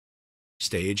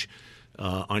stage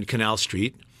on Canal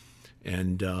Street,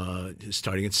 and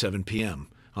starting at 7 p.m.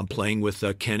 I'm playing with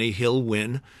Kenny. He'll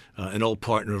win, an old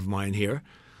partner of mine here,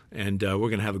 and we're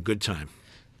going to have a good time.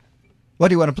 What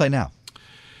do you want to play now?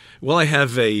 Well, I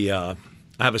have a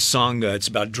song. It's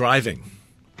about driving.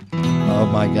 Oh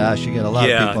my gosh, you get a lot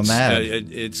of people mad.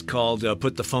 It's called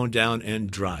 "Put the Phone Down and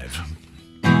Drive."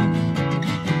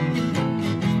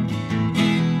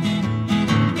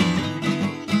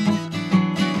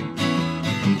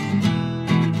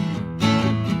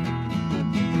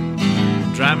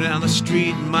 Driving down the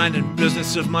street, minding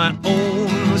business of my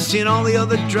own, seeing all the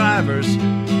other drivers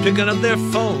picking up their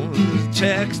phones,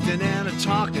 texting and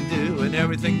talking to and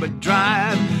everything but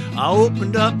drive. I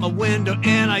opened up my window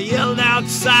and I yelled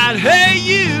outside, "Hey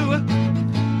you,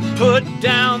 put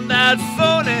down that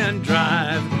phone and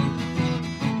drive.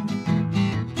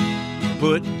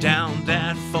 Put down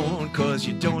that phone, 'cause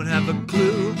you don't have a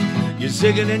clue. You're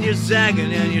zigging and you're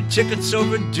zagging and your ticket's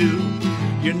overdue.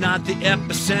 You're not the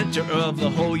epicenter of the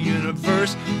whole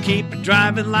universe. Keep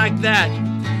driving like that,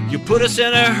 you put us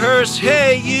in a hearse.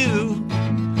 Hey you,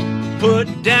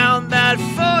 put down that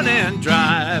phone and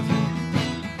drive."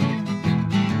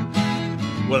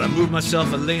 Well, I moved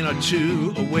myself a lane or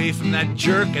two away from that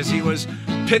jerk as he was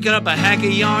picking up a hack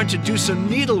of yarn to do some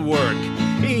needlework.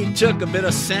 He took a bit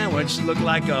of sandwich, looked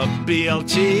like a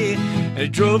BLT, and he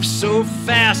drove so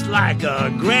fast like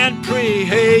a Grand Prix.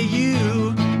 Hey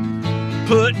you,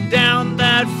 put down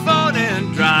that phone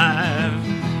and drive.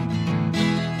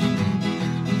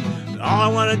 All I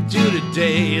want to do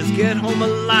today is get home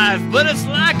alive, but it's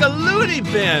like a loony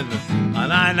bin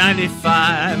on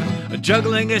I-95,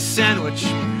 juggling a sandwich,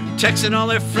 texting all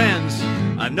their friends.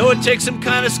 I know it takes some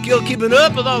kind of skill keeping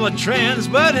up with all the trends,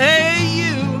 but hey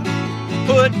you,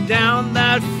 put down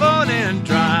that phone and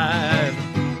drive.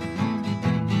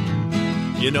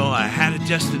 You know, I had a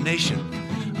destination,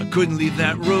 I couldn't leave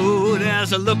that road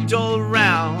as I looked all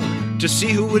around to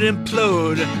see who would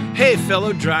implode. Hey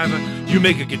fellow driver, you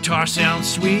make a guitar sound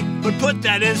sweet, but put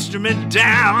that instrument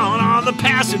down on the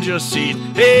passenger seat.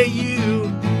 Hey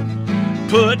you,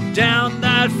 put down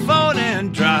that phone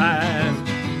and drive.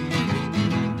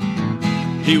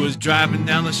 He was driving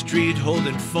down the street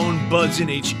holding phone buds in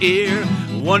each ear,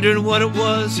 wondering what it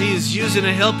was he's using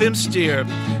to help him steer.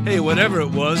 Hey, whatever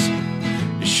it was,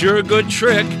 it's sure a good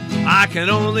trick. I can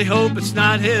only hope it's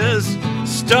not his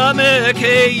stomach.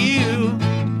 Hey you,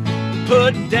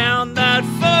 put down that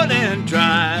phone and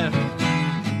drive.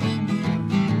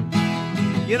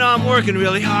 You know, I'm working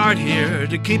really hard here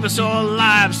to keep us all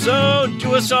alive, so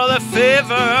do us all a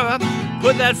favor,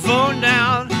 put that phone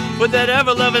down, put that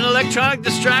ever-loving electronic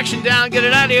distraction down, get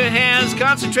it out of your hands,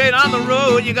 concentrate on the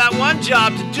road. You got one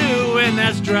job to do, and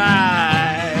that's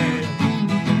drive.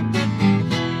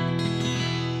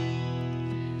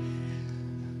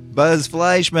 Buzz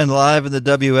Fleishman live in the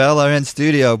WLRN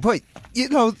studio. Boy, you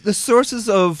know, the sources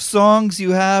of songs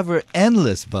you have are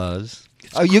endless, Buzz.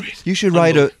 You should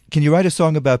write can you write a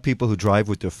song about people who drive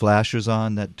with their flashers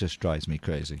on? That just drives me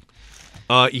crazy.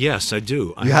 Yes, I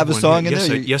do. You have a song in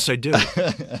there? Yes, I do.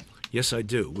 Yes, I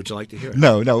do. Would you like to hear it?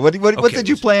 No. What did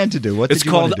you plan to do? It's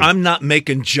called "I'm Not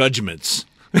Making Judgments."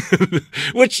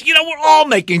 Which, you know, we're all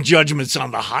making judgments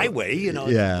on the highway. You know,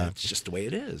 yeah. That's just the way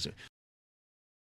it is.